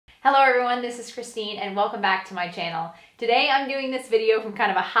Hello everyone, this is Christine and welcome back to my channel. Today I'm doing this video from kind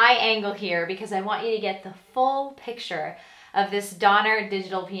of a high angle here because I want you to get the full picture of this Donner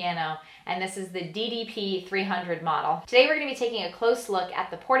digital piano, and this is the DDP 300 model. Today we're going to be taking a close look at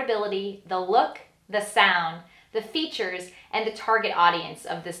the portability, the look, the sound, the features, and the target audience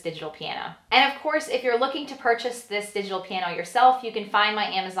of this digital piano. And of course, if you're looking to purchase this digital piano yourself, you can find my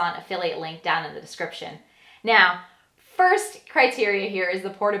Amazon affiliate link down in the description. Now, first criteria here is the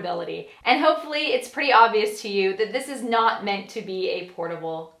portability, and hopefully it's pretty obvious to you that this is not meant to be a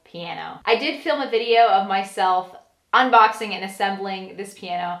portable piano. I did film a video of myself unboxing and assembling this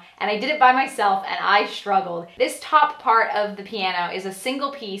piano, and I did it by myself and I struggled. This top part of the piano is a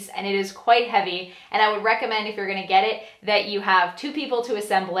single piece and it is quite heavy, and I would recommend, if you're going to get it, that you have two people to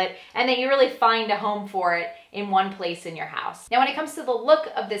assemble it and that you really find a home for it in one place in your house. Now, when it comes to the look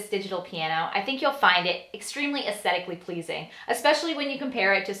of this digital piano, I think you'll find it extremely aesthetically pleasing, especially when you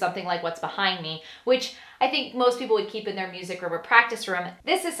compare it to something like what's behind me, which I think most people would keep in their music room or practice room.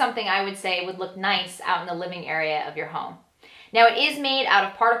 This is something I would say would look nice out in the living area of your home. Now, it is made out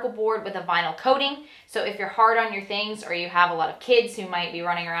of particle board with a vinyl coating, so if you're hard on your things or you have a lot of kids who might be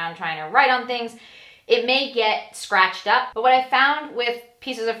running around trying to write on things, it may get scratched up. But what I found with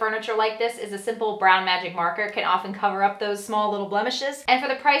pieces of furniture like this is a simple brown magic marker can often cover up those small little blemishes, and for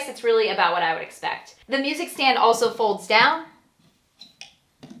the price it's really about what I would expect. The music stand also folds down,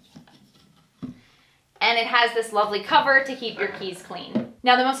 and it has this lovely cover to keep your keys clean.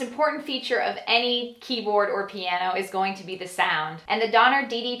 Now, the most important feature of any keyboard or piano is going to be the sound, and the Donner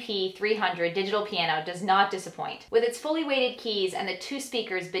DDP 300 digital piano does not disappoint. With its fully weighted keys and the two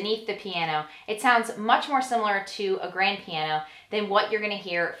speakers beneath the piano, it sounds much more similar to a grand piano than what you're going to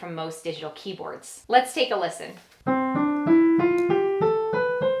hear from most digital keyboards. Let's take a listen.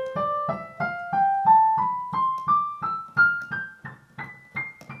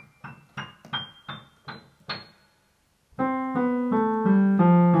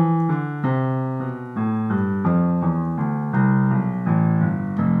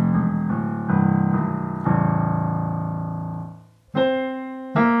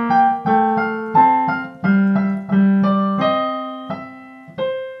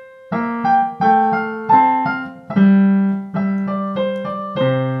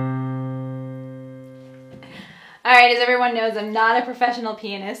 Alright, as everyone knows, I'm not a professional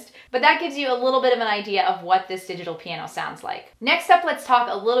pianist, but that gives you a little bit of an idea of what this digital piano sounds like. Next up, let's talk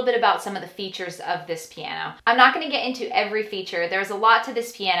a little bit about some of the features of this piano. I'm not going to get into every feature. There's a lot to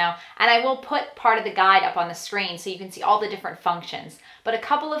this piano, and I will put part of the guide up on the screen so you can see all the different functions. But a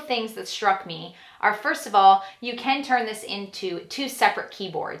couple of things that struck me are, first of all, you can turn this into two separate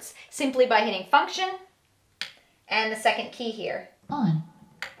keyboards simply by hitting function and the second key here, on.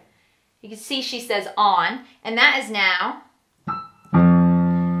 You can see she says on, and that is now,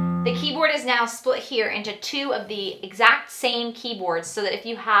 the keyboard is now split here into two of the exact same keyboards, so that if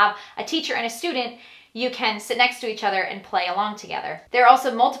you have a teacher and a student, you can sit next to each other and play along together. There are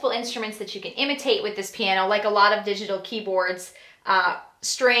also multiple instruments that you can imitate with this piano, like a lot of digital keyboards,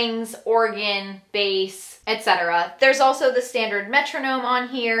 strings, organ, bass, etc. There's also the standard metronome on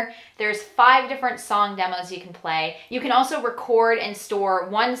here. There's 5 different song demos you can play. You can also record and store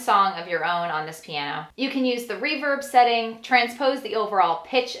one song of your own on this piano. You can use the reverb setting, transpose the overall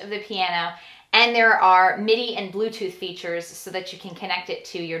pitch of the piano, and there are MIDI and Bluetooth features so that you can connect it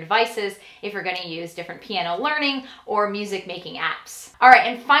to your devices if you're going to use different piano learning or music making apps. Alright,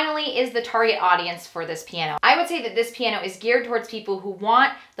 and finally is the target audience for this piano. I would say that this piano is geared towards people who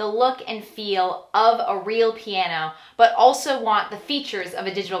want the look and feel of a real piano, but also want the features of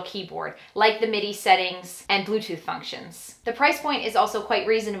a digital keyboard, like the MIDI settings and Bluetooth functions. The price point is also quite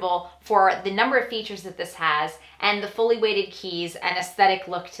reasonable for the number of features that this has and the fully weighted keys and aesthetic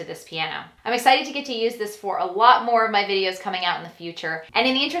look to this piano. I'm excited to get to use this for a lot more of my videos coming out in the future. And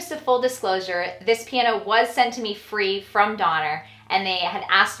in the interest of full disclosure, this piano was sent to me free from Donner, and they had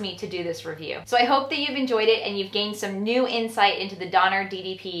asked me to do this review. So I hope that you've enjoyed it and you've gained some new insight into the Donner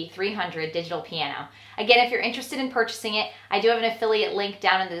DDP 300 digital piano. Again, if you're interested in purchasing it, I do have an affiliate link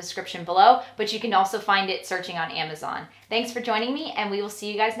down in the description below, but you can also find it searching on Amazon. Thanks for joining me, and we will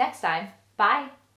see you guys next time. Bye.